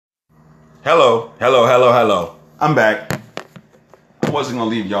Hello, hello, hello, hello. I'm back. I wasn't gonna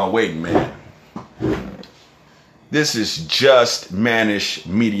leave y'all waiting, man. This is Just Manish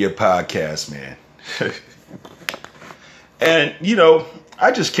Media Podcast, man. And,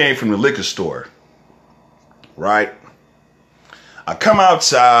 I just came from the liquor store, right? I come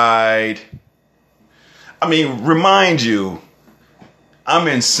outside. Remind you, I'm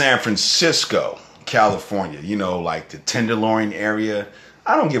in San Francisco, California, like the Tenderloin area.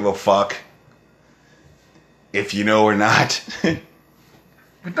 I don't give a fuck if you know or not.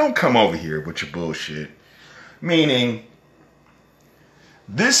 But don't come over here with your bullshit. Meaning,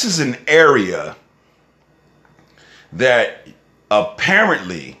 this is an area that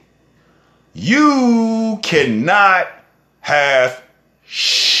apparently you cannot have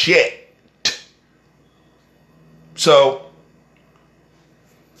shit. So,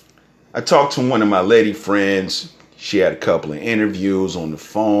 I talked to one of my lady friends. She had a couple of interviews on the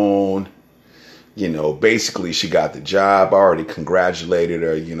phone. Basically she got the job. I already congratulated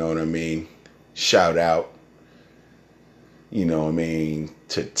her, you know what I mean? Shout out, to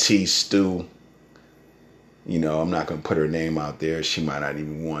T Stew. I'm not going to put her name out there. She might not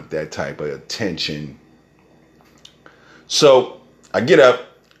even want that type of attention. So I get up,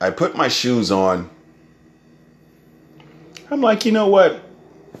 I put my shoes on. I'm like, you know what?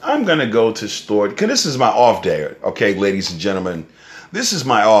 I'm going to go to the store. Because this is my off day. Okay, ladies and gentlemen. This is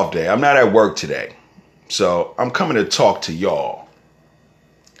my off day. I'm not at work today. So I'm coming to talk to y'all.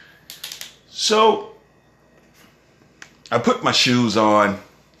 So I put my shoes on.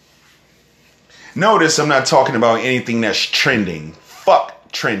 Notice I'm not talking about anything that's trending. Fuck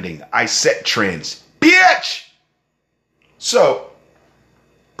trending. I set trends. Bitch! So,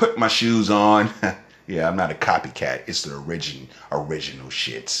 put my shoes on. Yeah, I'm not a copycat. It's the original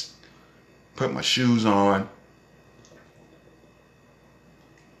shits. Put my shoes on.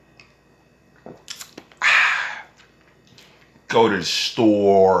 Go to the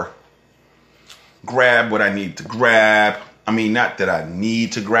store. Grab what I need to grab. Not that I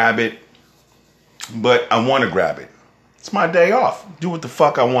need to grab it, but I want to grab it. It's my day off. Do what the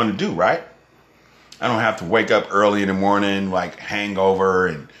fuck I want to do, right? I don't have to wake up early in the morning, like hangover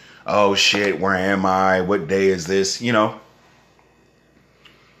and, oh shit, where am I? What day is this? Go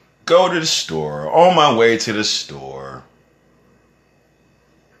to the store. On my way to the store.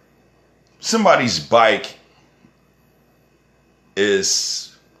 Somebody's bike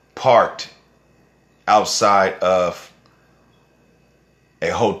is parked outside of a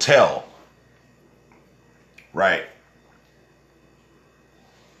hotel. Right.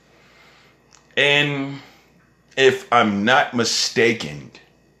 And if I'm not mistaken,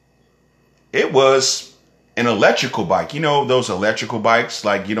 it was an electrical bike. Those electrical bikes,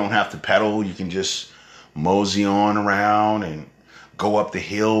 like you don't have to pedal. You can just mosey on around and go up the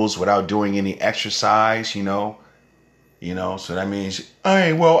hills without doing any exercise, so that means,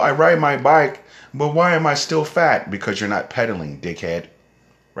 I ride my bike, but why am I still fat? Because you're not pedaling, dickhead.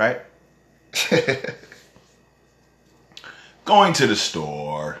 Right? Going to the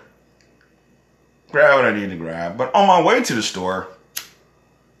store. Grab what I need to grab. But on my way to the store,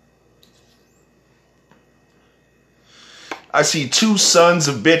 I see two sons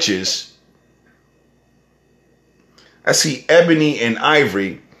of bitches. I see Ebony and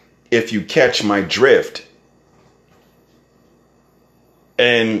Ivory, if you catch my drift.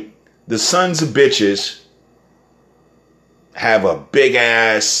 And the sons of bitches have a big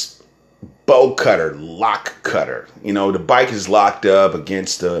ass bow cutter, lock cutter. The bike is locked up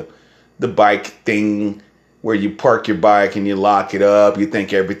against the bike thing where you park your bike and you lock it up. You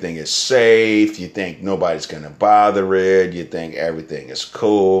think everything is safe. You think nobody's going to bother it. You think everything is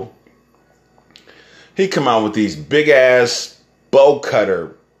cool. He come out with these big ass bow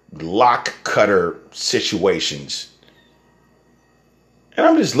cutter, lock cutter situations. And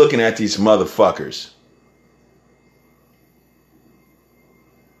I'm just looking at these motherfuckers.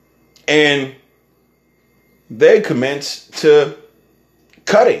 And they commence to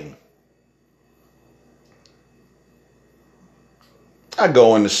cutting. I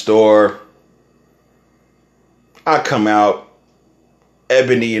go in the store. I come out.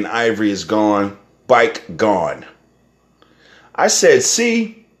 Ebony and Ivory is gone. Bike gone. I said,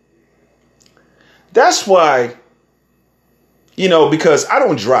 see, that's why, because I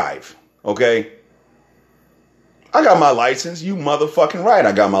don't drive, okay? I got my license. You motherfucking right.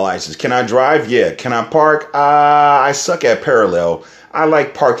 I got my license. Can I drive? Yeah. Can I park? I suck at parallel. I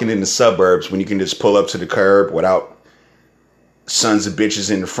like parking in the suburbs when you can just pull up to the curb without sons of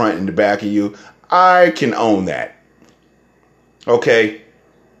bitches in the front and the back of you. I can own that. Okay?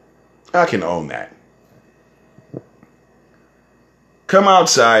 I can own that. Come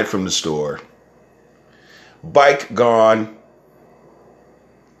outside from the store. Bike gone.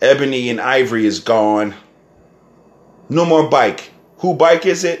 Ebony and Ivory is gone. No more bike. Who bike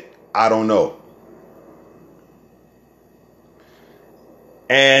is it? I don't know.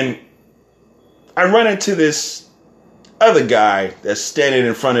 And I run into this other guy that's standing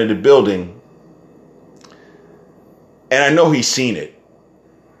in front of the building. And I know he's seen it.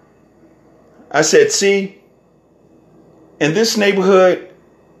 I said, see, in this neighborhood,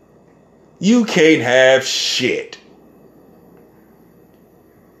 you can't have shit.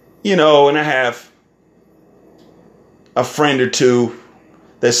 You know, and I have a friend or two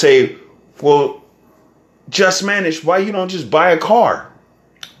that say, well, just manage. Why you don't just buy a car?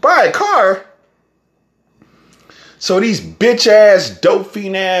 Buy a car? So these bitch ass, dope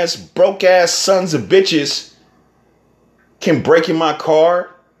fiend ass, broke ass sons of bitches can break in my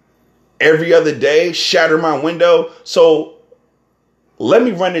car every other day, shatter my window. So let me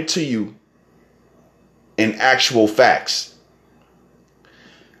run it to you in actual facts.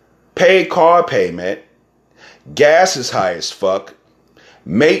 Paid car payment, gas is high as fuck,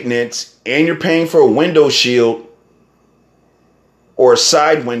 maintenance, and you're paying for a window shield or a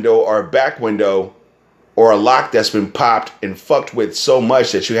side window or a back window or a lock that's been popped and fucked with so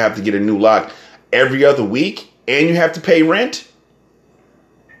much that you have to get a new lock every other week, and you have to pay rent?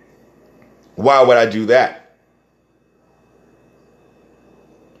 Why would I do that?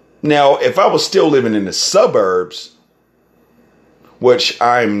 Now, if I was still living in the suburbs, which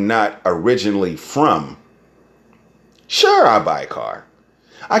I'm not originally from, sure, I'll buy a car.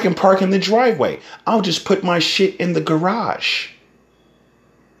 I can park in the driveway. I'll just put my shit in the garage.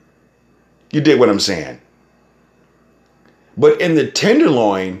 You dig what I'm saying? But in the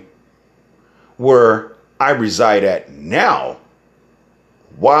Tenderloin, where I reside at now,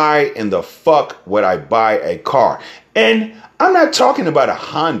 why in the fuck would I buy a car? And I'm not talking about a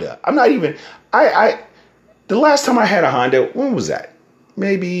Honda. I'm not even, the last time I had a Honda, when was that?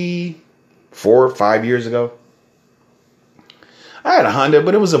 Maybe 4 or 5 years ago. I had a Honda,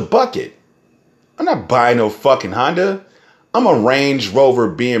 but it was a bucket. I'm not buying no fucking Honda. I'm a Range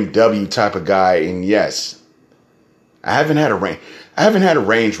Rover BMW type of guy, and yes, I haven't had a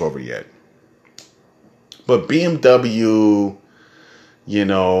Range Rover yet. But BMW, you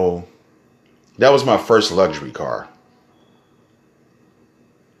know, that was my first luxury car.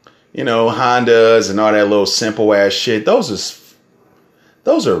 You know, Hondas and all that little simple ass shit. Those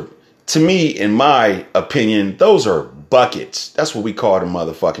are, to me, in my opinion, those are buckets. That's what we call them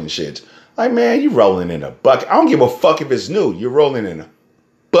motherfucking shits. Like, man, you rolling in a bucket. I don't give a fuck if it's new. You're rolling in a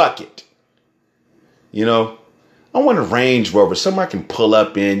bucket. You know, I want a Range Rover, something I can pull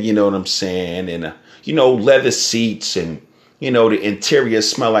up in, you know what I'm saying? And, you know, leather seats and, you know, the interior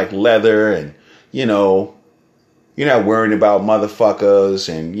smell like leather and, you know, you're not worrying about motherfuckers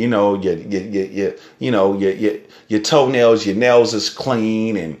and, you know, your toenails, your nails is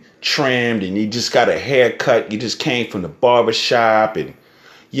clean and trimmed and you just got a haircut. You just came from the barber shop and,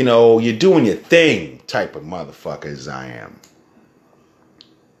 you know, you're doing your thing type of motherfucker as I am.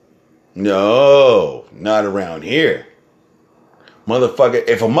 No, not around here. Motherfucker,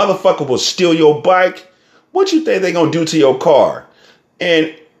 if a motherfucker will steal your bike, what you think they gonna do to your car?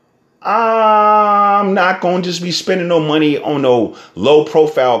 And I'm not gonna just be spending no money on no low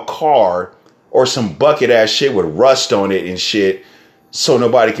profile car or some bucket ass shit with rust on it and shit so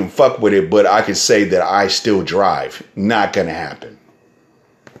nobody can fuck with it, but I can say that I still drive. Not gonna happen.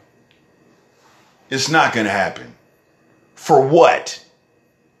 It's not gonna happen. For what?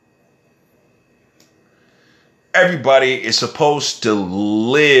 Everybody is supposed to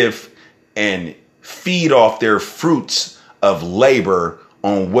live and feed off their fruits of labor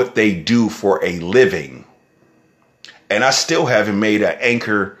on what they do for a living. And I still haven't made an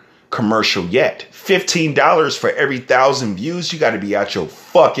Anchor commercial yet. $15 for every 1,000 views. You got to be out your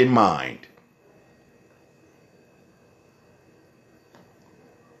fucking mind.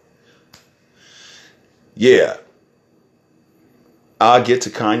 Yeah. I'll get to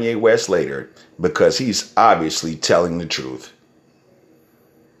Kanye West later because he's obviously telling the truth.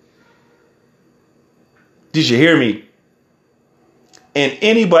 Did you hear me? And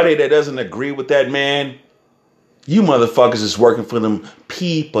anybody that doesn't agree with that man, you motherfuckers is working for them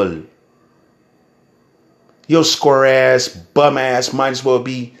people. Your square ass, bum ass might as well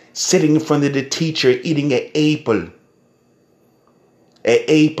be sitting in front of the teacher eating an apple. An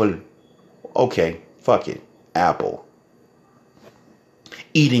apple. Okay, fuck it. Apple.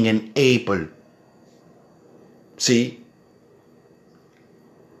 Eating an apple. See?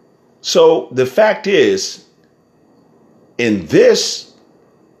 So the fact is, in this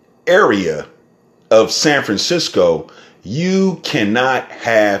area of San Francisco, You cannot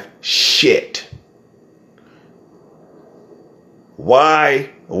have shit. Why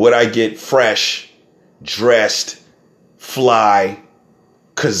would I get fresh, dressed, fly,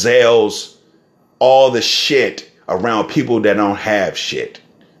 gazelles, all the shit around people that don't have shit?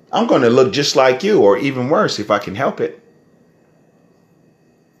 I'm going to look just like you, or even worse if I can help it.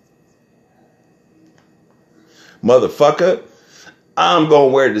 Motherfucker, I'm going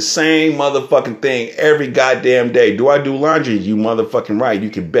to wear the same motherfucking thing every goddamn day. Do I do laundry? You motherfucking right. You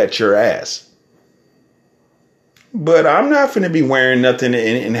can bet your ass. But I'm not finna be wearing nothing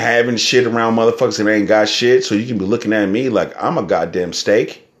and having shit around motherfuckers that ain't got shit. So you can be looking at me like I'm a goddamn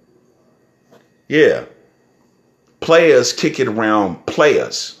steak. Yeah. Players kick it around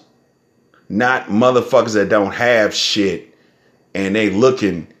players. Not motherfuckers that don't have shit and they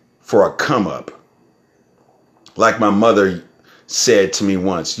looking for a come up. Like my mother said to me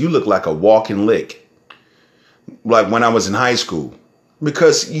once, you look like a walking lick. Like when I was in high school.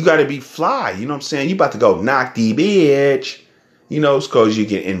 Because you got to be fly. You know what I'm saying? You about to go knock the bitch. You know, it's because you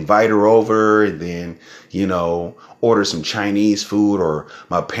can invite her over and then, you know, order some Chinese food. Or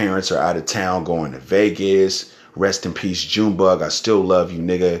my parents are out of town going to Vegas. Rest in peace, Junebug. I still love you,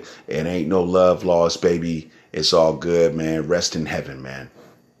 nigga. It ain't no love lost, baby. It's all good, man. Rest in heaven, man.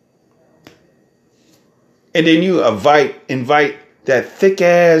 And then you invite that thick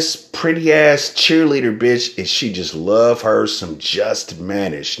ass, pretty ass cheerleader bitch, and she just love her some Just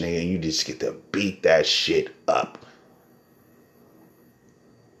Manish, nigga. And you just get to beat that shit up.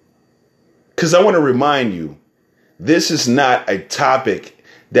 Because I want to remind you, this is not a topic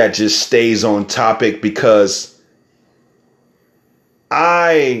that just stays on topic because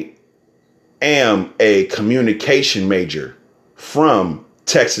I am a communication major from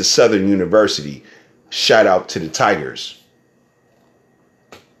Texas Southern University. Shout out to the Tigers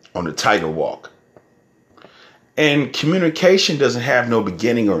on the Tiger Walk. And communication doesn't have no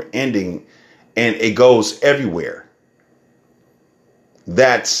beginning or ending, and it goes everywhere.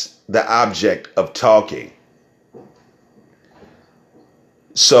 That's the object of talking.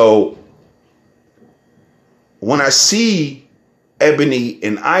 So when I see Ebony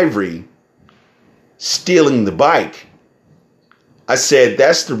and Ivory stealing the bike, I said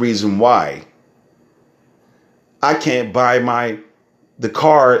that's the reason why I can't buy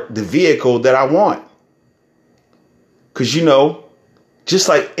the vehicle that I want. Because, you know, just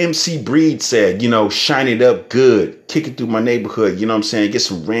like MC Breed said, you know, shine it up good, kick it through my neighborhood, you know what I'm saying? Get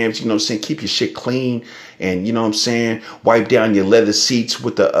some rims, you know what I'm saying? Keep your shit clean and, you know what I'm saying? Wipe down your leather seats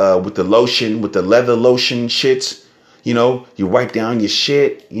with the lotion, with the leather lotion shits. You know, you wipe down your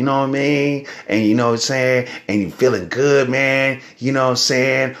shit, you know what I mean? And you know what I'm saying? And you're feeling good, man. You know what I'm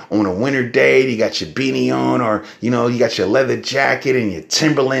saying? On a winter day, you got your beanie on, or, you know, you got your leather jacket and your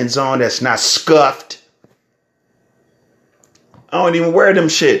Timberlands on that's not scuffed. I don't even wear them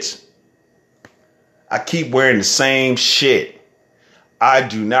shits. I keep wearing the same shit. I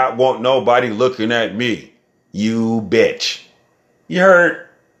do not want nobody looking at me. You bitch. You heard?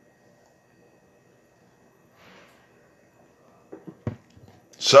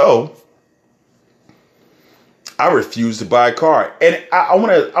 So I refuse to buy a car. And I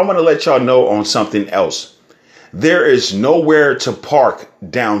want to let y'all know on something else. There is nowhere to park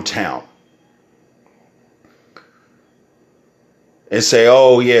downtown. And say,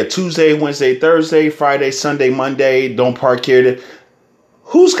 oh yeah, Tuesday, Wednesday, Thursday, Friday, Sunday, Monday, don't park here.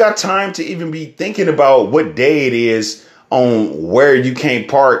 Who's got time to even be thinking about what day it is on where you can't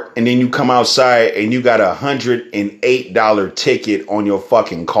park, and then you come outside and you got $108 ticket on your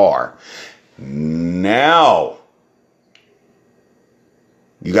fucking car? Now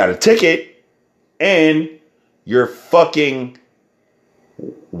you got a ticket and your fucking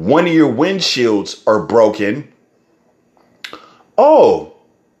one of your windshields are broken. Oh,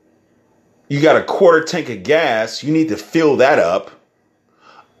 you got a quarter tank of gas. You need to fill that up.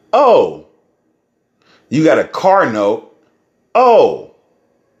 Oh, you got a car note. Oh,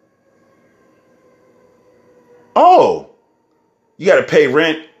 you got to pay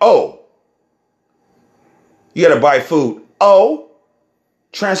rent. Oh, you got to buy food. Oh,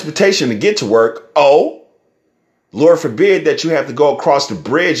 transportation to get to work. Oh, Lord forbid that you have to go across the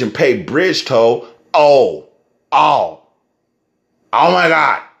bridge and pay bridge toll. Oh my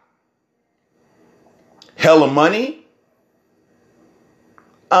God. Hella money.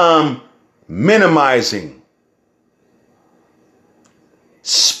 Minimizing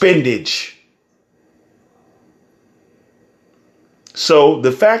spendage. So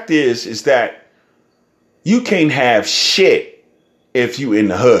the fact is that you can't have shit if you in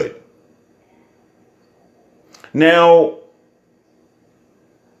the hood. Now,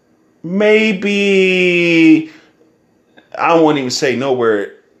 maybe I won't even say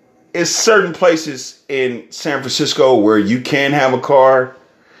nowhere. It's certain places in San Francisco where you can have a car,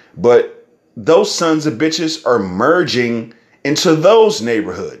 but those sons of bitches are merging into those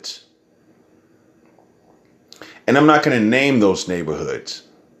neighborhoods. And I'm not going to name those neighborhoods.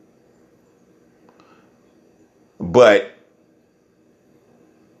 But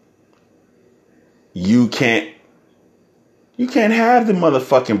you can't have the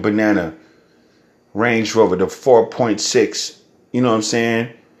motherfucking banana Range Rover, the 4.6. You know what I'm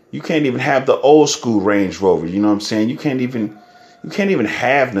saying? You can't even have the old school Range Rover. You know what I'm saying? You can't even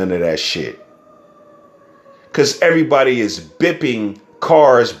have none of that shit. Because everybody is bipping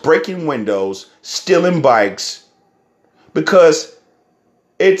cars, breaking windows, stealing bikes. Because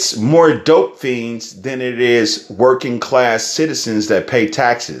it's more dope fiends than it is working class citizens that pay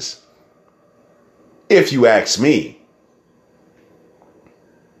taxes. If you ask me.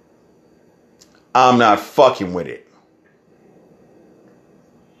 I'm not fucking with it.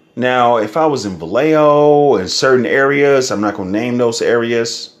 Now, if I was in Vallejo in certain areas, I'm not going to name those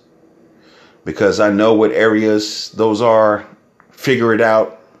areas because I know what areas those are. Figure it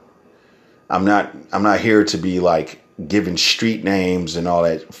out. I'm not here to be like giving street names and all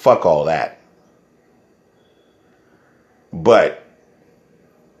that. Fuck all that. But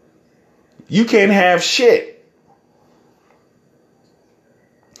you can't have shit.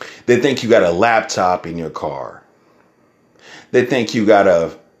 They think you got a laptop in your car. They think you got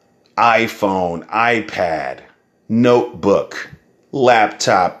a iPhone, iPad, notebook,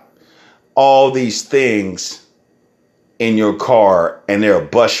 laptop, all these things in your car, and they'll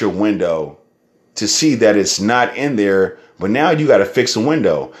bust your window to see that it's not in there. But now you got to fix a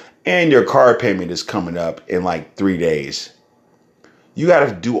window and your car payment is coming up in like 3 days. You got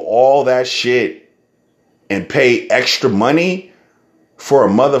to do all that shit and pay extra money for a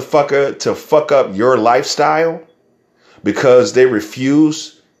motherfucker to fuck up your lifestyle because they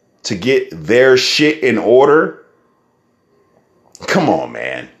refuse to get their shit in order. Come on,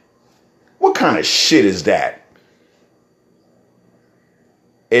 man. What kind of shit is that?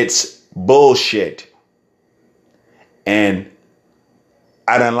 It's bullshit. And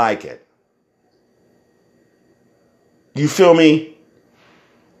I don't like it. You feel me?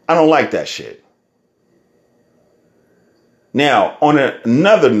 I don't like that shit. Now, on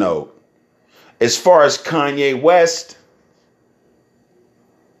another note, as far as Kanye West,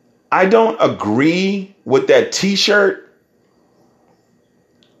 I don't agree with that t-shirt,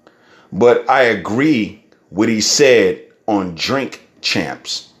 but I agree what he said on Drink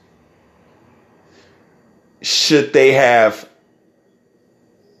Champs. Should they have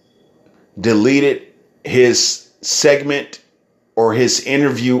deleted his segment or his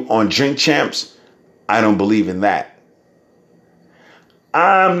interview on Drink Champs? I don't believe in that.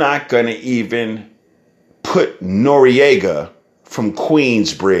 I'm not going to even put Noriega from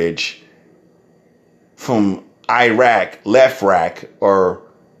Queensbridge, from Iraq, Left Rack, or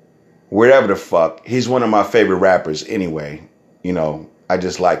wherever the fuck. He's one of my favorite rappers anyway. You know, I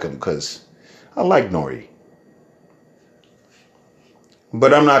just like him because I like Nori.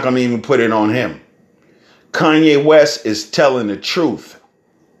 But I'm not going to even put it on him. Kanye West is telling the truth.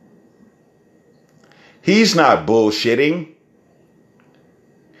 He's not bullshitting.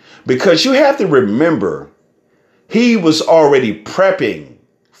 Because you have to remember, he was already prepping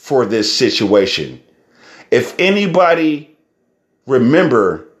for this situation. If anybody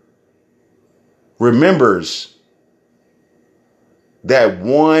remembers that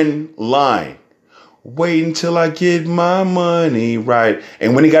one line, wait until I get my money right.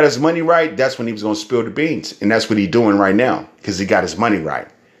 And when he got his money right, that's when he was going to spill the beans. And that's what he's doing right now because he got his money right.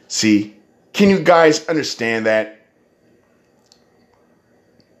 See, can you guys understand that?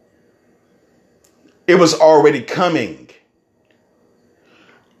 It was already coming.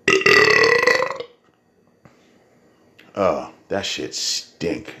 Oh, that shit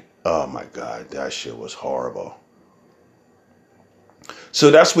stink. Oh my God, that shit was horrible. So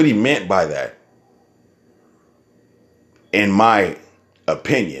that's what he meant by that. In my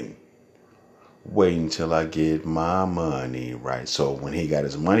opinion, wait until I get my money right. So when he got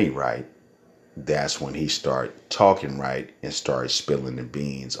his money right, that's when he started talking right and started spilling the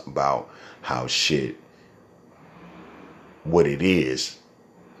beans about how shit, what it is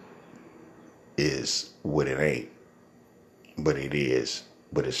what it ain't. But it is,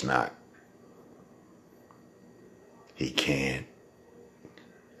 but it's not. He can,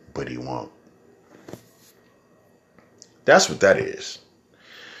 but he won't. That's what that is.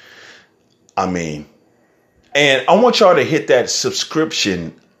 I mean, and I want y'all to hit that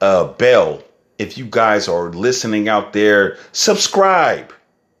subscription bell. If you guys are listening out there, subscribe.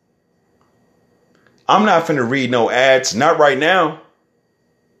 I'm not finna read no ads. Not right now.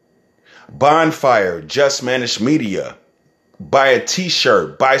 Bonfire, Just Managed Media. Buy a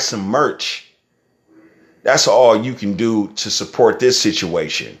t-shirt. Buy some merch. That's all you can do to support this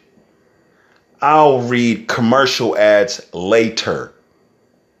situation. I'll read commercial ads later.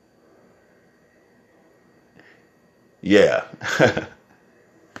 Yeah.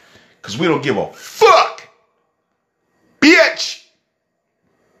 Because we don't give a fuck. Bitch.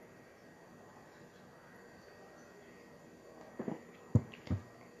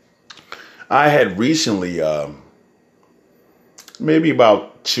 I had recently, maybe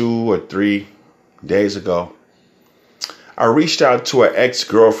about 2 or 3 days ago, I reached out to an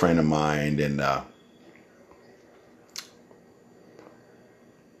ex-girlfriend of mine, and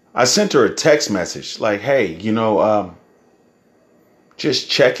I sent her a text message like, hey, just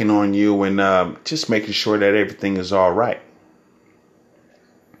checking on you and just making sure that everything is all right.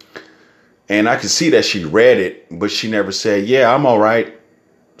 And I could see that she read it, but she never said, yeah, I'm all right.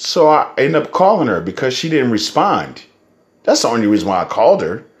 So I ended up calling her because she didn't respond. That's the only reason why I called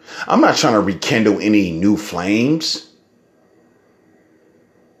her. I'm not trying to rekindle any new flames.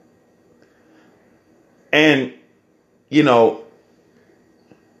 And,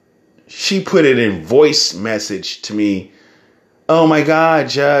 she put it in voice message to me. Oh my God,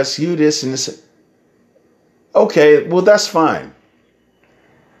 Just you this and this. Okay, well, that's fine.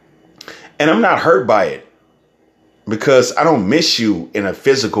 And I'm not hurt by it because I don't miss you in a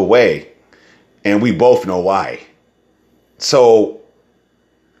physical way. And we both know why. So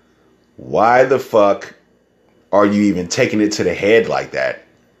why the fuck are you even taking it to the head like that?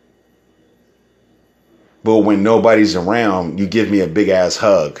 But when nobody's around, you give me a big ass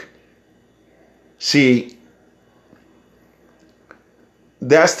hug. See,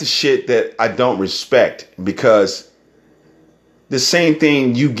 that's the shit that I don't respect, because the same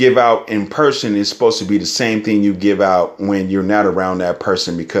thing you give out in person is supposed to be the same thing you give out when you're not around that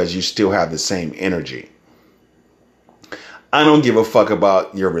person, because you still have the same energy. I don't give a fuck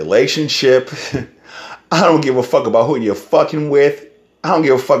about your relationship. I don't give a fuck about who you're fucking with. I don't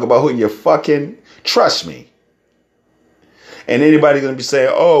give a fuck about who you're fucking. Trust me. And anybody going to be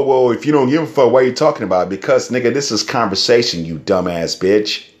saying, oh, well, if you don't give a fuck, why are you talking about it? Because, nigga, this is conversation, you dumbass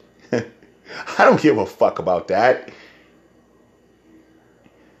bitch. I don't give a fuck about that.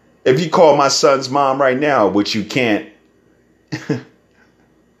 If you call my son's mom right now, which you can't,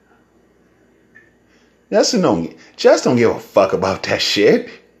 that's a no. Just don't give a fuck about that shit.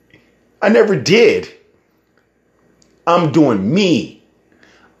 I never did. I'm doing me.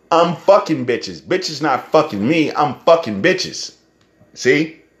 I'm fucking bitches. Bitches not fucking me. I'm fucking bitches.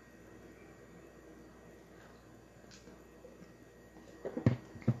 See?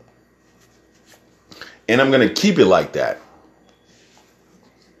 And I'm going to keep it like that.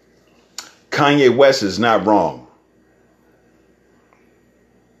 Kanye West is not wrong.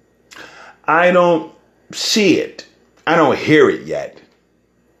 I don't see it. I don't hear it yet.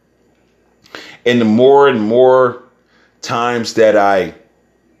 And the more and more times that I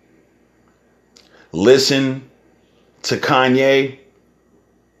listen to Kanye,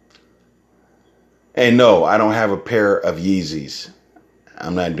 and no, I don't have a pair of Yeezys.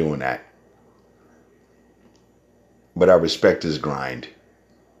 I'm not doing that. But I respect his grind.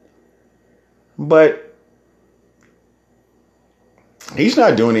 But he's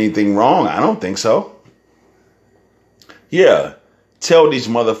not doing anything wrong. I don't think so. Yeah, tell these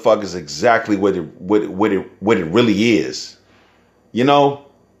motherfuckers exactly what it really is.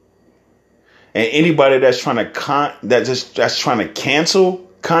 And anybody that's trying to that's trying to cancel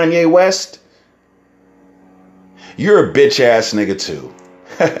Kanye West, you're a bitch ass nigga too.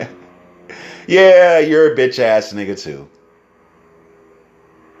 Yeah, you're a bitch ass nigga too.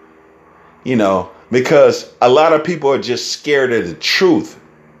 Because a lot of people are just scared of the truth.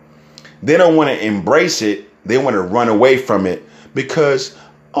 They don't want to embrace it. They want to run away from it because,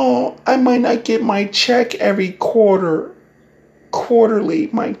 oh, I might not get my check every quarterly,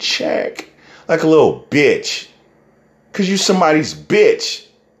 my check. Like a little bitch. Because you somebody's bitch.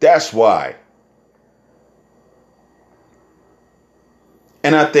 That's why.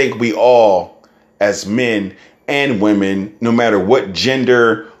 And I think we all, as men and women, no matter what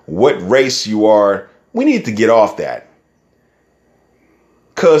gender, what race you are, we need to get off that.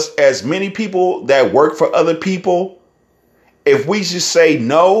 Because as many people that work for other people, if we just say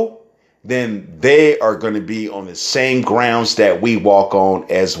no, then they are going to be on the same grounds that we walk on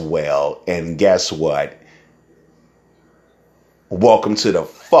as well. And guess what? Welcome to the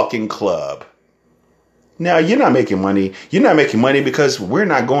fucking club. Now, you're not making money. You're not making money because we're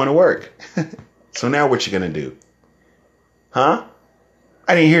not going to work. So now what you going to do? Huh?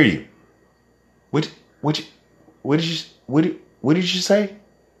 I didn't hear you. What? What you, what did you say?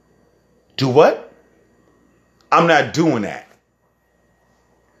 Do what? I'm not doing that.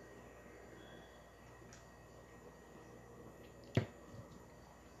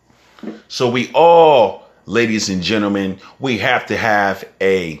 So we all, ladies and gentlemen, we have to have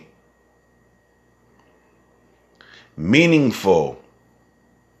a meaningful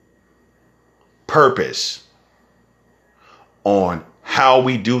purpose on how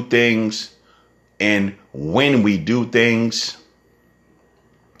we do things and when we do things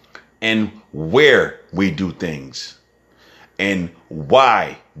and where we do things and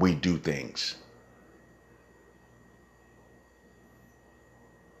why we do things.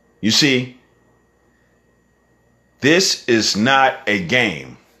 You see, this is not a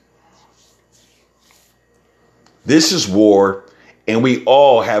game. This is war, and we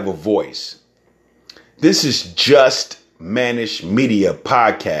all have a voice. This is Just Managed Media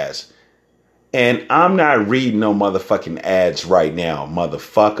Podcast, and I'm not reading no motherfucking ads right now,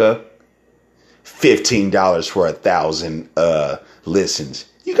 motherfucker. $15 for 1,000 listens.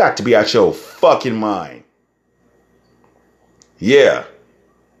 You got to be out your fucking mind. Yeah.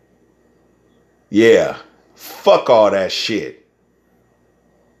 Fuck all that shit.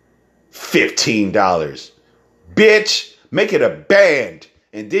 $15. Bitch, make it a band,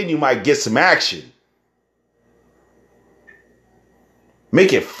 and then you might get some action.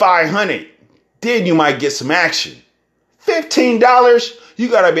 Make it 500, then you might get some action. $15, you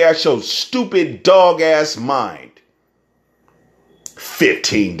gotta be out your stupid dog ass mind.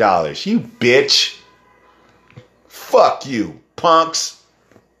 $15, you bitch. Fuck you, punks.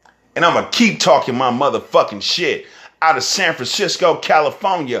 And I'm gonna keep talking my motherfucking shit out of San Francisco,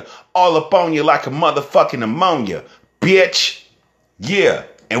 California, all up on you like a motherfucking ammonia, bitch. Yeah,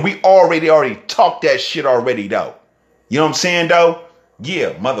 and we already talked that shit already though. You know what I'm saying though?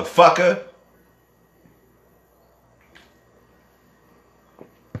 Yeah, motherfucker.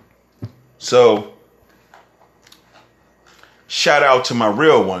 So, shout out to my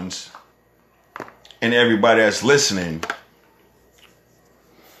real ones and everybody that's listening.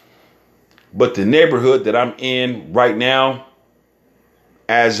 But the neighborhood that I'm in right now,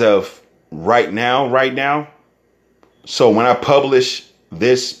 as of right now, so when I publish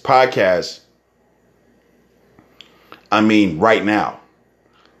this podcast, I mean right now,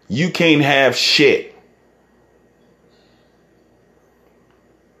 you can't have shit.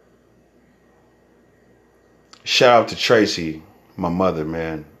 Shout out to Tracy, my mother,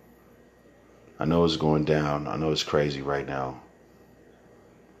 man. I know it's going down. I know it's crazy right now.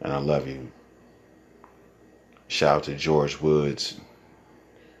 And I love you. Shout out to George Woods.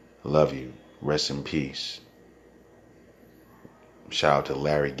 I love you. Rest in peace. Shout out to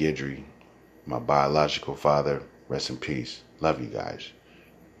Larry Guidry, my biological father. Rest in peace. Love you guys.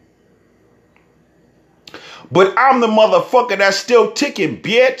 But I'm the motherfucker that's still ticking,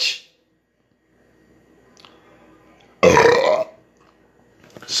 bitch.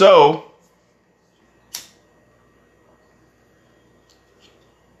 So,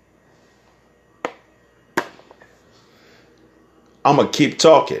 I'm going to keep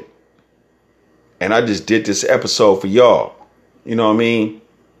talking. And I just did this episode for y'all. You know what I mean?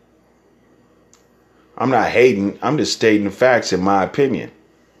 I'm not hating. I'm just stating the facts in my opinion.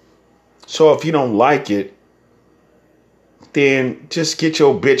 So if you don't like it, then just get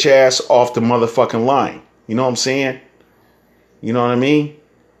your bitch ass off the motherfucking line. You know what I'm saying? You know what I mean?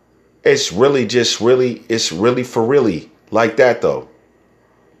 It's really for really like that though.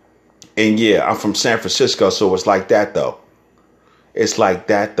 And yeah, I'm from San Francisco, so it's like that though. It's like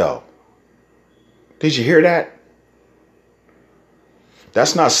that though. Did you hear that?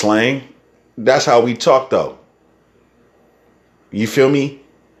 That's not slang. That's how we talk though. You feel me?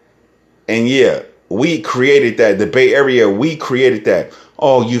 And yeah, we created that. The Bay Area, we created that.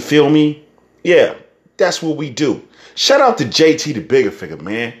 Oh, you feel me? Yeah, that's what we do. Shout out to JT the Bigger Figure,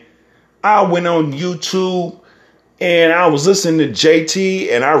 man. I went on YouTube and I was listening to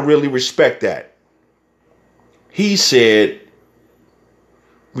JT and I really respect that. He said,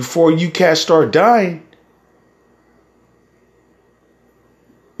 before you cats start dying,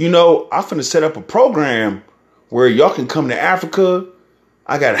 you know, I'm finna set up a program where y'all can come to Africa.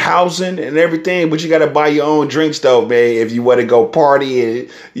 I got housing and everything, but you got to buy your own drinks though, man, if you want to go party and,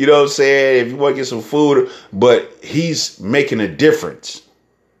 you know what I'm saying, if you want to get some food. But he's making a difference.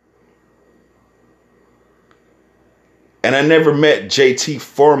 And I never met JT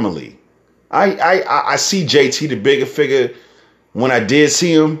formally. I see JT the Bigger Figure when I did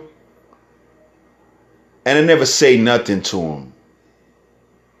see him, and I never say nothing to him.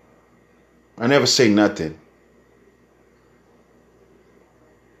 I never say nothing.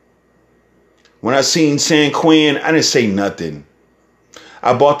 When I seen San Quinn, I didn't say nothing.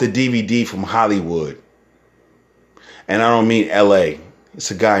 I bought the DVD from Hollywood. And I don't mean LA.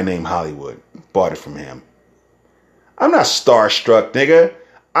 It's a guy named Hollywood. Bought it from him. I'm not starstruck, nigga.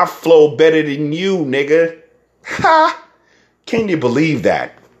 I flow better than you, nigga. Ha! Can you believe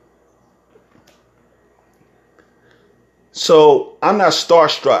that? So I'm not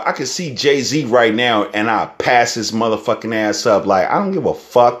starstruck. I can see Jay-Z right now and I'll pass his motherfucking ass up. Like, I don't give a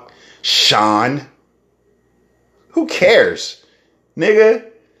fuck, Sean. Who cares, nigga?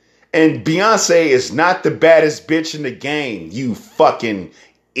 And Beyonce is not the baddest bitch in the game, you fucking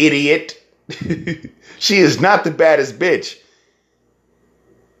idiot. She is not the baddest bitch.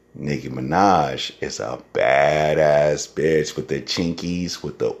 Nicki Minaj is a badass bitch with the chinkies,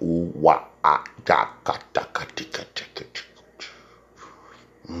 with the ooh wah ah da ka da ka tika tika.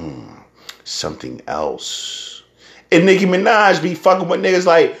 Something else. And Nicki Minaj be fucking with niggas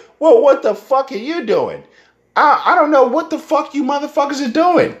like, well, what the fuck are you doing? I don't know what the fuck you motherfuckers are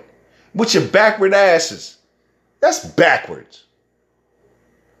doing with your backward asses. That's backwards.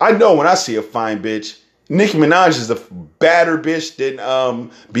 I know when I see a fine bitch, Nicki Minaj is a badder bitch than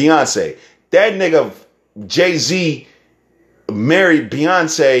Beyonce. That nigga Jay-Z married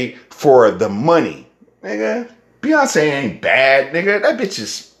Beyonce for the money. Nigga, Beyonce ain't bad, nigga. That bitch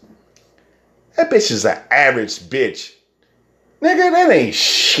is an average bitch. Nigga, that ain't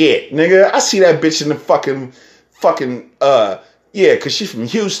shit, nigga. I see that bitch in the fucking yeah, cause she's from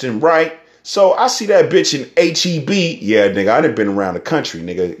Houston, right? So I see that bitch in HEB. Yeah, nigga, I done been around the country,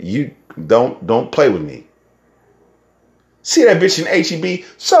 nigga. You don't play with me. See that bitch in HEB.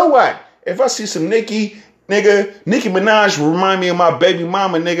 So what? If I see some Nicki Minaj remind me of my baby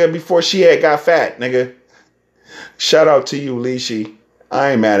mama, nigga, before she had got fat, nigga. Shout out to you, Leeshy.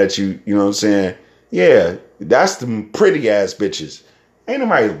 I ain't mad at you, you know what I'm saying? Yeah, that's the pretty ass bitches. Ain't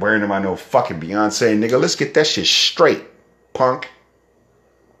nobody worrying about no fucking Beyonce, nigga. Let's get that shit straight, punk.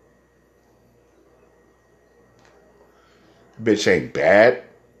 Bitch ain't bad.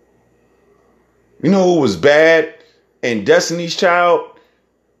 You know who was bad? And Destiny's Child?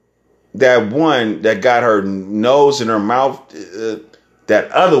 That one that got her nose in her mouth.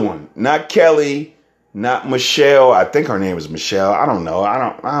 That other one. Not Kelly. Not Michelle. I think her name is Michelle. I don't know.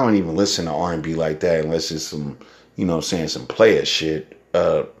 I don't even listen to R&B like that unless it's some, you know what I'm saying, some player shit.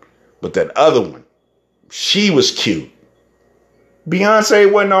 But that other one, she was cute.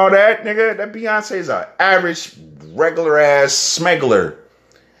 Beyonce wasn't all that, nigga. That Beyonce is an average, regular ass smuggler.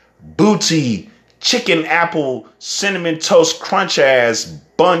 Booty, chicken apple, cinnamon toast crunch ass,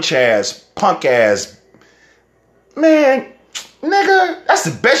 bunch ass, punk ass. Man, nigga, that's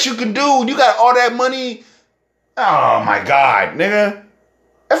the best you can do. You got all that money. Oh my God, nigga.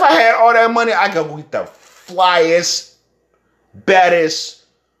 If I had all that money, I could get the flyest, baddest,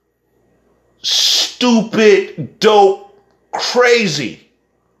 stupid, dope, crazy.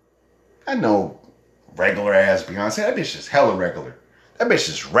 I know regular ass Beyonce. That bitch is hella regular. That bitch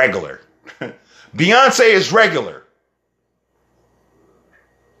is regular. Beyonce is regular.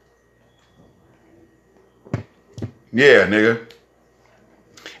 Yeah, nigga.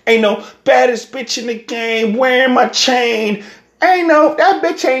 Ain't no baddest bitch in the game wearing my chain. That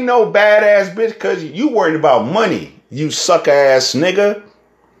bitch ain't no badass bitch because you worried about money, you sucker ass nigga.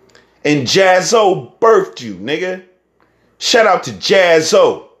 And Jaz-O birthed you, nigga. Shout out to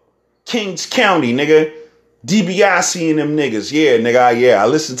Jaz-O. Kings County, nigga. DiBiase and them niggas. Yeah, nigga. I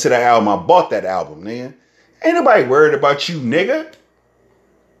listened to that album. I bought that album, nigga. Ain't nobody worried about you, nigga.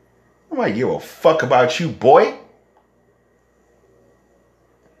 Nobody give a fuck about you, boy.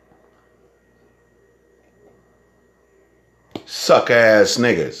 Suck ass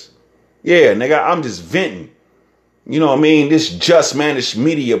niggas. Yeah, nigga, I'm just venting. You know what I mean? This Just Managed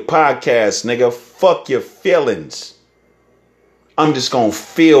Media podcast, nigga. Fuck your feelings. I'm just gonna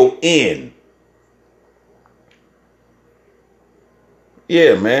fill in.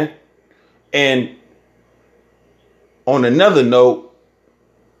 Yeah, man. And on another note,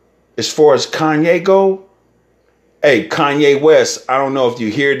 as far as Kanye go, hey, Kanye West, I don't know if you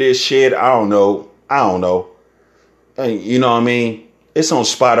hear this shit. I don't know. You know what I mean? It's on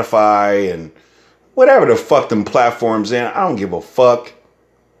Spotify and whatever the fuck them platforms in. I don't give a fuck.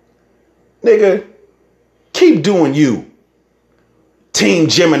 Nigga, keep doing you. Team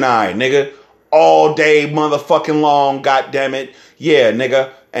Gemini, nigga. All day motherfucking long, goddammit. Yeah,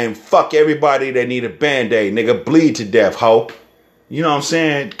 nigga. And fuck everybody that need a band-aid, nigga. Bleed to death, ho. You know what I'm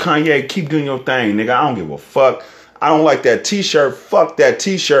saying? Kanye, keep doing your thing, nigga. I don't give a fuck. I don't like that t-shirt. Fuck that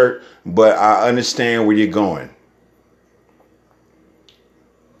t-shirt. But I understand where you're going.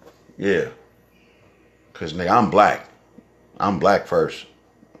 Yeah. Because, nigga, I'm black. I'm black first.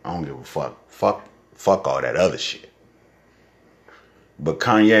 I don't give a fuck. Fuck all that other shit. But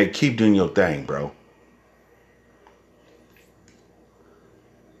Kanye, keep doing your thing, bro.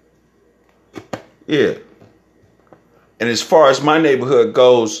 Yeah. And as far as my neighborhood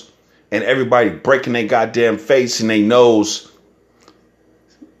goes, and everybody breaking their goddamn face and they nose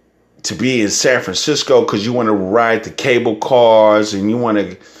to be in San Francisco because you want to ride the cable cars and you want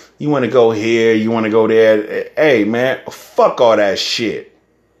to go here, you want to go there. Hey, man, fuck all that shit.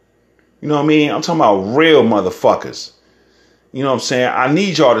 You know what I mean? I'm talking about real motherfuckers. You know what I'm saying? I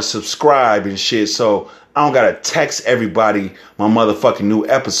need y'all to subscribe and shit so I don't gotta text everybody my motherfucking new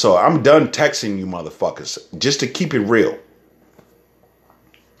episode. I'm done texting you motherfuckers. Just to keep it real.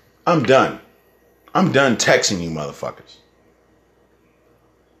 I'm done. I'm done texting you motherfuckers.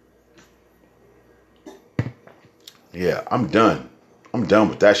 Yeah, I'm done. I'm done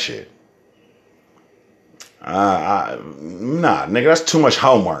with that shit. Nah, nigga, that's too much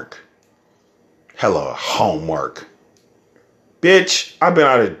homework. Hella homework. Bitch, I've been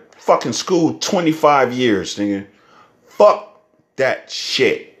out of fucking school 25 years, nigga. Fuck that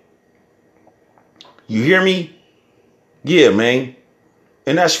shit. You hear me? Yeah, man.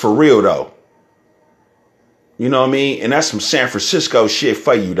 And that's for real, though. You know what I mean? And that's some San Francisco shit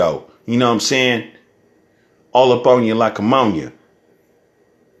for you, though. You know what I'm saying? All up on you like ammonia.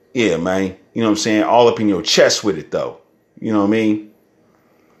 Yeah, man. You know what I'm saying? All up in your chest with it, though. You know what I mean?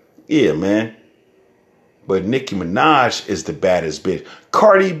 Yeah, man. But Nicki Minaj is the baddest bitch.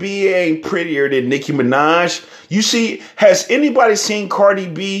 Cardi B ain't prettier than Nicki Minaj. You see, has anybody seen Cardi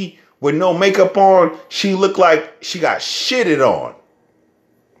B with no makeup on? She look like she got shitted on.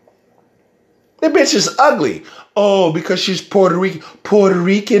 That bitch is ugly. Oh, because she's Puerto Rican. Puerto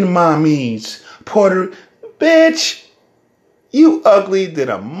Rican mommies. Bitch, you ugly than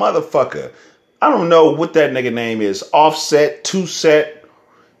a motherfucker. I don't know what that nigga name is. Offset, Two Set.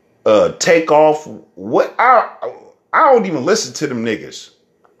 Take Off. What? I don't even listen to them niggas.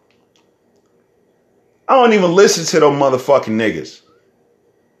 I don't even listen to them motherfucking niggas.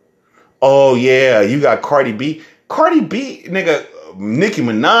 Oh yeah, you got Cardi B. Cardi B, nigga. Nicki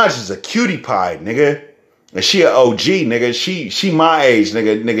Minaj is a cutie pie, nigga. And she an OG, nigga. She my age,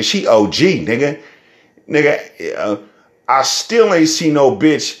 nigga. Nigga, she OG, nigga. Nigga, I still ain't seen no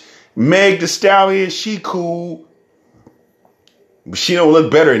bitch. Meg Thee Stallion, she cool. But she don't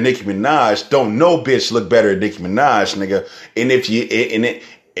look better than Nicki Minaj. Don't no bitch look better than Nicki Minaj, nigga. And if you,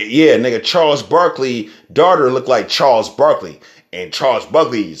 yeah, nigga, Charles Barkley daughter look like Charles Barkley. And Charles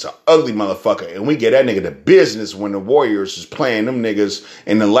Barkley is an ugly motherfucker. And we get that nigga to business when the Warriors is playing them niggas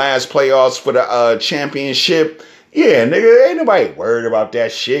in the last playoffs for the championship. Yeah, nigga, ain't nobody worried about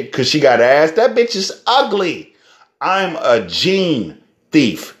that shit because she got ass. That bitch is ugly. I'm a gene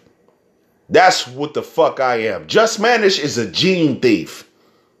thief. That's what the fuck I am. Just Manish is a gene thief.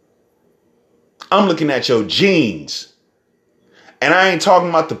 I'm looking at your jeans. And I ain't talking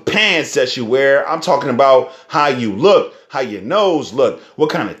about the pants that you wear. I'm talking about how you look, how your nose look, what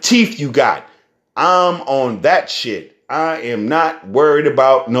kind of teeth you got. I'm on that shit. I am not worried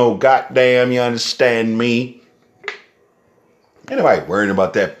about no goddamn, you understand me? Ain't nobody worried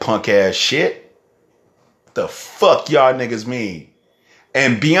about that punk ass shit. The fuck y'all niggas mean?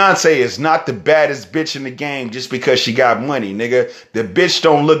 And Beyonce is not the baddest bitch in the game just because she got money, nigga. The bitch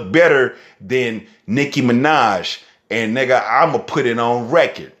don't look better than Nicki Minaj. And nigga, I'ma put it on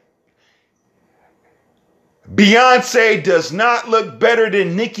record. Beyonce does not look better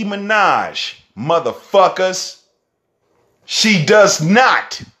than Nicki Minaj, motherfuckers. She does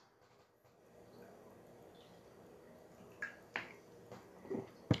not.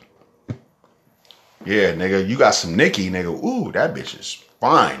 Yeah, nigga, you got some Nicki, nigga. Ooh, that bitch is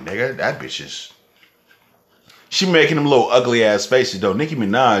fine, nigga. That bitch is... She making them little ugly ass faces, though. Nicki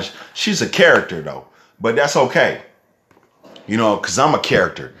Minaj, she's a character, though. But that's okay. You know, because I'm a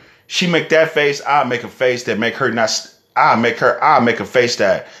character. She make that face, I'll make a face that make her not... I'll make a face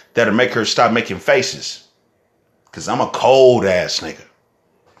that'll make her stop making faces. Because I'm a cold ass nigga.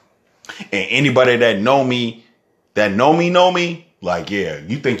 And anybody that know me, like, yeah,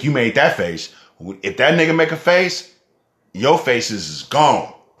 you think you made that face... If that nigga make a face, your face is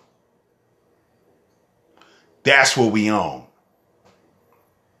gone. That's what we on.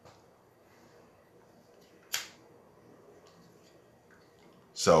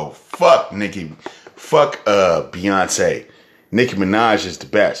 So fuck Nicki. Fuck Beyonce. Nicki Minaj is the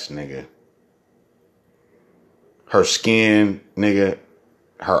best, nigga. Her skin, nigga.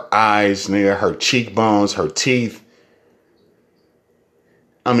 Her eyes, nigga. Her cheekbones, her teeth.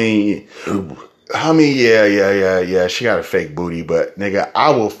 I mean, yeah. She got a fake booty, but nigga,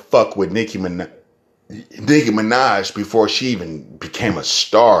 I will fuck with Nicki Minaj. Nicki Minaj, before she even became a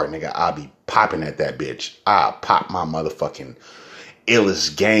star, nigga, I'll be popping at that bitch. I'll pop my motherfucking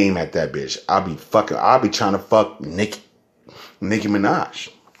illest game at that bitch. I'll be trying to fuck Nicki Minaj.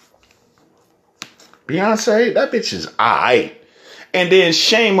 Beyonce, that bitch is aight. And then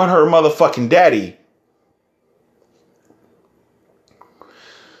shame on her motherfucking daddy.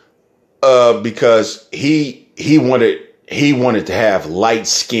 Because he wanted to have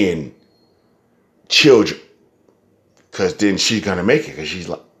light-skinned children. Because then she's gonna make it because she's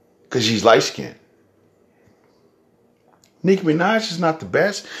light-skinned. Nicki Minaj is not the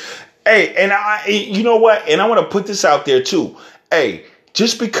best. Hey, and you know what? And I want to put this out there too. Hey,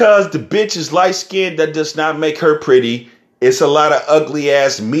 just because the bitch is light-skinned, that does not make her pretty. It's a lot of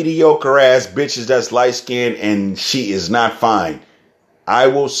ugly-ass, mediocre-ass bitches that's light-skinned, and she is not fine. I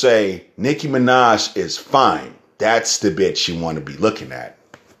will say Nicki Minaj is fine. That's the bitch you want to be looking at.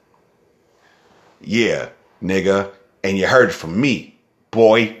 Yeah, nigga. And you heard it from me,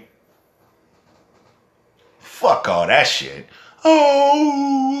 boy. Fuck all that shit.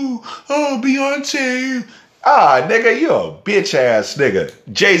 Oh, Beyonce. Ah, nigga, you a bitch ass nigga.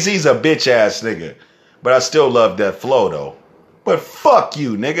 Jay-Z's a bitch ass nigga. But I still love that flow though. But fuck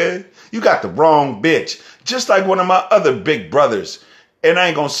you, nigga. You got the wrong bitch. Just like one of my other big brothers. And I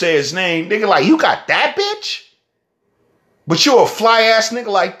ain't gonna say his name. Nigga, like, you got that bitch? But you a fly ass nigga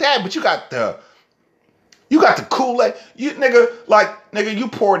like that, but you got the Kool-Aid. You nigga, you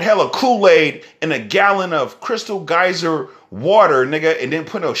poured hella Kool-Aid in a gallon of Crystal Geyser water, nigga, and then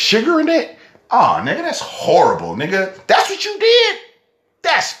put no sugar in it? Oh, nigga, that's horrible, nigga. That's what you did?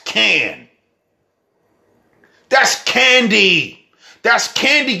 That's can. That's candy. That's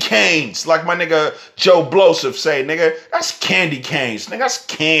candy canes, like my nigga Joe Blosif say, nigga. That's candy canes, nigga. That's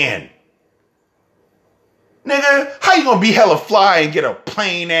can. Nigga, how you gonna be hella fly and get a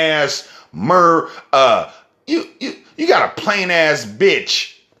plain ass you got a plain ass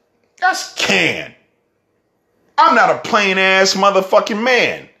bitch. That's can. I'm not a plain ass motherfucking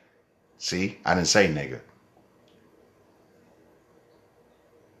man. See, I didn't say nigga.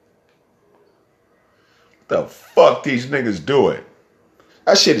 The fuck these niggas doing?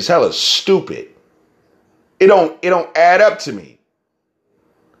 That shit is hella stupid. It don't add up to me.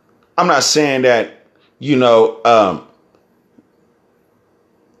 I'm not saying that,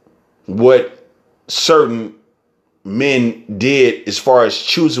 what certain men did as far as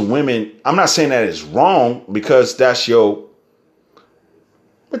choosing women, I'm not saying that it's wrong, because that's your,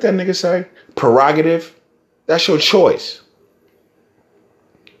 what that nigga say? Prerogative. That's your choice.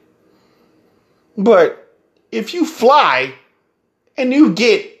 But if you fly and you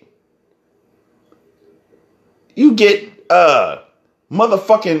get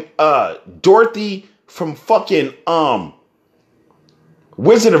motherfucking Dorothy from fucking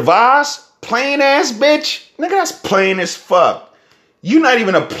Wizard of Oz, plain ass bitch, nigga, that's plain as fuck. You not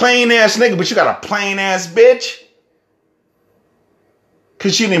even a plain ass nigga, but you got a plain ass bitch.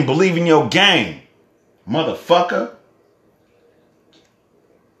 Cause you didn't believe in your game, motherfucker.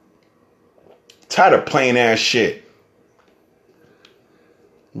 Tired of plain ass shit.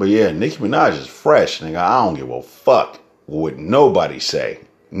 But yeah, Nicki Minaj is fresh, nigga. I don't give a fuck what nobody say.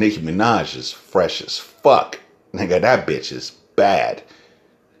 Nicki Minaj is fresh as fuck. Nigga, that bitch is bad.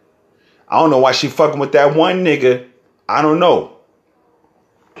 I don't know why she fucking with that one nigga. I don't know.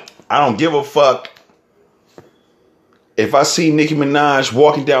 I don't give a fuck. If I see Nicki Minaj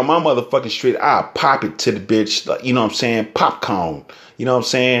walking down my motherfucking street, I'll pop it to the bitch. Like, you know what I'm saying? Popcorn. You know what I'm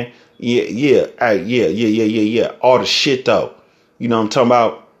saying? Yeah. All the shit though. You know what I'm talking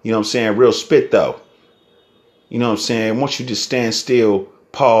about? You know what I'm saying? Real spit though. You know what I'm saying? Once you just stand still,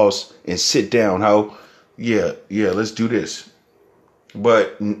 pause, and sit down, ho. Yeah, let's do this.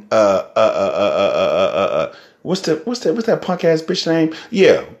 But what's that punk ass bitch name?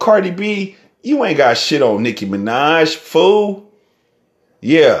 Yeah, Cardi B, you ain't got shit on Nicki Minaj, fool.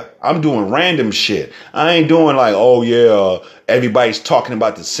 Yeah, I'm doing random shit. I ain't doing like, oh yeah, everybody's talking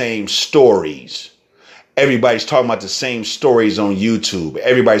about the same stories. Everybody's talking about the same stories on YouTube.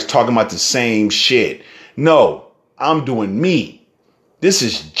 Everybody's talking about the same shit. No, I'm doing me. This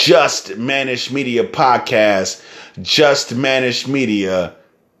is Just Managed Media Podcast. Just Managed Media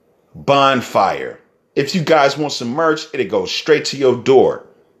Bonfire. If you guys want some merch, it'll go straight to your door.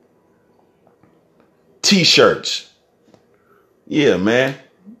 T-shirts. Yeah, man.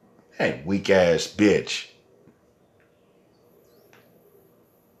 Hey, weak ass bitch.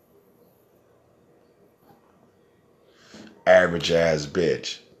 Average ass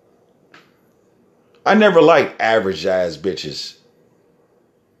bitch. I never liked average ass bitches.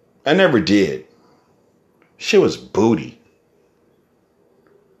 I never did. Shit was booty.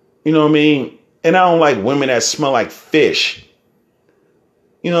 You know what I mean? And I don't like women that smell like fish.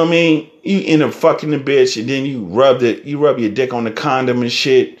 You know what I mean? You end up fucking the bitch and then you rub your dick on the condom and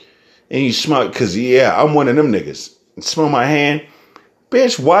shit. And you smell it. Cause yeah, I'm one of them niggas. Smell my hand.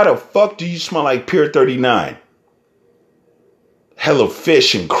 Bitch, why the fuck do you smell like Pier 39? Hella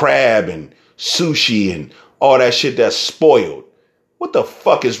fish and crab and sushi and all that shit that's spoiled. What the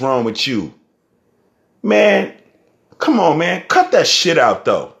fuck is wrong with you? Man, come on, man. Cut that shit out,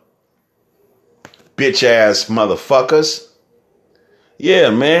 though. Bitch ass motherfuckers. Yeah,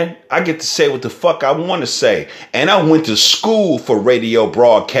 man. I get to say what the fuck I want to say. And I went to school for radio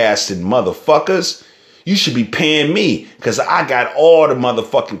broadcasting, motherfuckers. You should be paying me because I got all the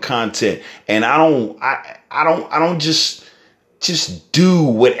motherfucking content. And I don't just do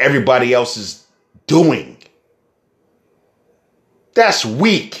what everybody else is doing. That's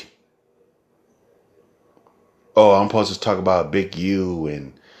weak. Oh, I'm supposed to talk about Big U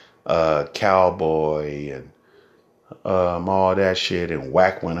and Cowboy and all that shit and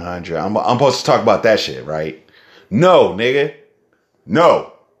Whack 100. I'm supposed to talk about that shit, right? No, nigga.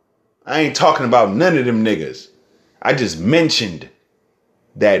 No. I ain't talking about none of them niggas. I just mentioned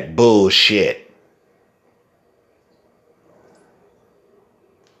that bullshit.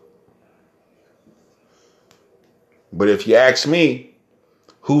 But if you ask me,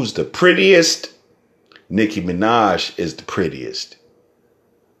 who's the prettiest? Nicki Minaj is the prettiest.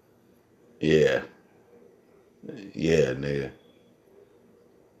 Yeah. Yeah, nigga.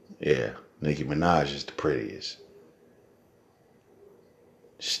 Yeah, Nicki Minaj is the prettiest.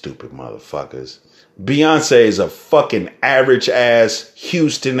 Stupid motherfuckers. Beyonce is a fucking average ass,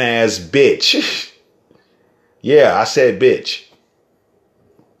 Houston ass bitch. Yeah, I said bitch.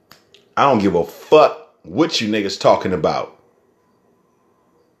 I don't give a fuck what you niggas talking about.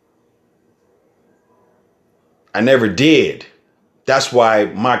 I never did. That's why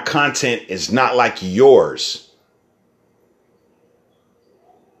my content is not like yours.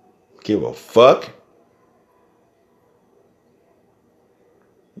 Give a fuck.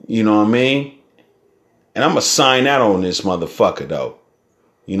 You know what I mean? And I'm going to sign out on this motherfucker, though.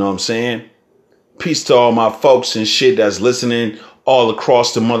 You know what I'm saying? Peace to all my folks and shit that's listening all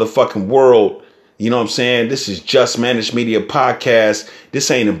across the motherfucking world. You know what I'm saying? This is Just Managed Media Podcast. This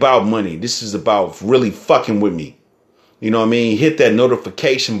ain't about money. This is about really fucking with me. You know what I mean? Hit that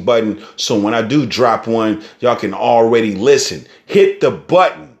notification button so when I do drop one, y'all can already listen. Hit the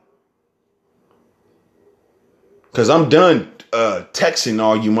button. Because I'm done texting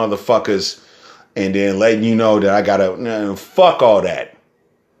all you motherfuckers and then letting you know that I gotta fuck all that.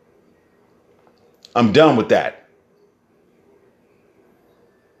 I'm done with that.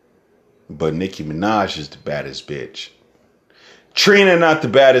 But Nicki Minaj is the baddest bitch. Trina not the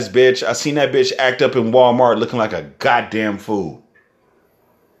baddest bitch. I seen that bitch act up in Walmart looking like a goddamn fool.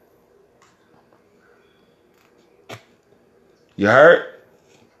 You heard?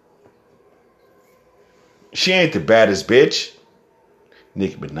 She ain't the baddest bitch.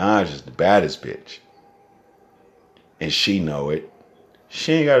 Nicki Minaj is the baddest bitch. And she know it.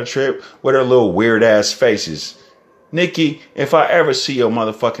 She ain't got a trip with her little weird ass faces. Nicki, if I ever see your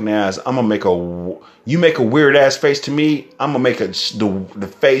motherfucking ass, I'm gonna make you make a weird ass face to me, I'm gonna make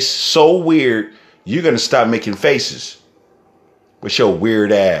the face so weird, you're gonna stop making faces with your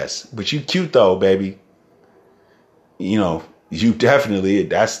weird ass. But you cute though, baby. You know, you definitely,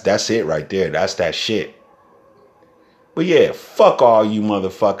 that's it right there. That's that shit. But yeah, fuck all you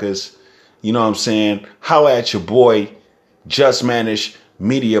motherfuckers. You know what I'm saying? Holla at your boy, Just Managed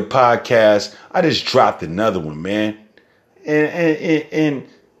Media Podcast. I just dropped another one, man. And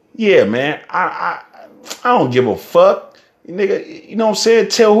yeah, man, I don't give a fuck. Nigga, you know what I'm saying?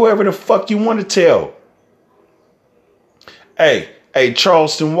 Tell whoever the fuck you want to tell. Hey,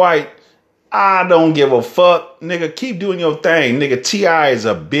 Charleston White, I don't give a fuck. Nigga, keep doing your thing. Nigga, T.I. is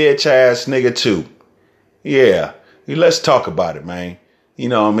a bitch ass nigga too. Yeah. Let's talk about it, man. You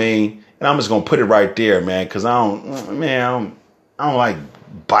know what I mean? And I'm just going to put it right there, man, because I don't like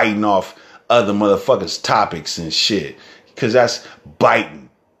biting off other motherfuckers' topics and shit, because that's biting.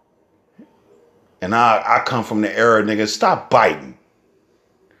 And I come from the era, nigga, stop biting.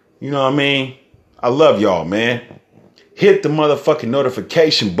 You know what I mean? I love y'all, man. Hit the motherfucking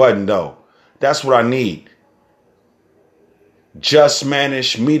notification button, though. That's what I need. Just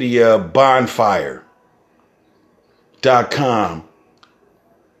Managed Media Bonfire. .com.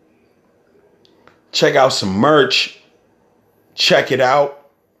 Check out some merch. Check it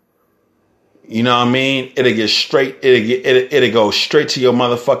out. You know what I mean? It'll go straight to your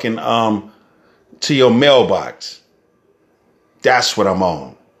motherfucking to your mailbox. That's what I'm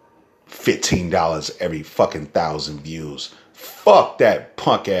on. $15 every fucking 1,000 views. Fuck that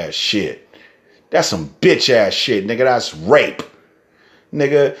punk ass shit. That's some bitch ass shit, nigga. That's rape.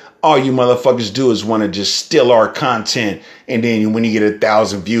 Nigga, all you motherfuckers do is want to just steal our content. And then when you get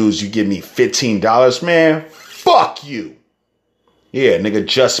 1,000 views, you give me $15. Man, fuck you. Yeah, nigga,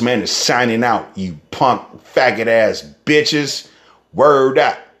 Just Man is signing out, you punk faggot ass bitches. Word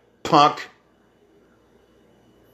up, punk.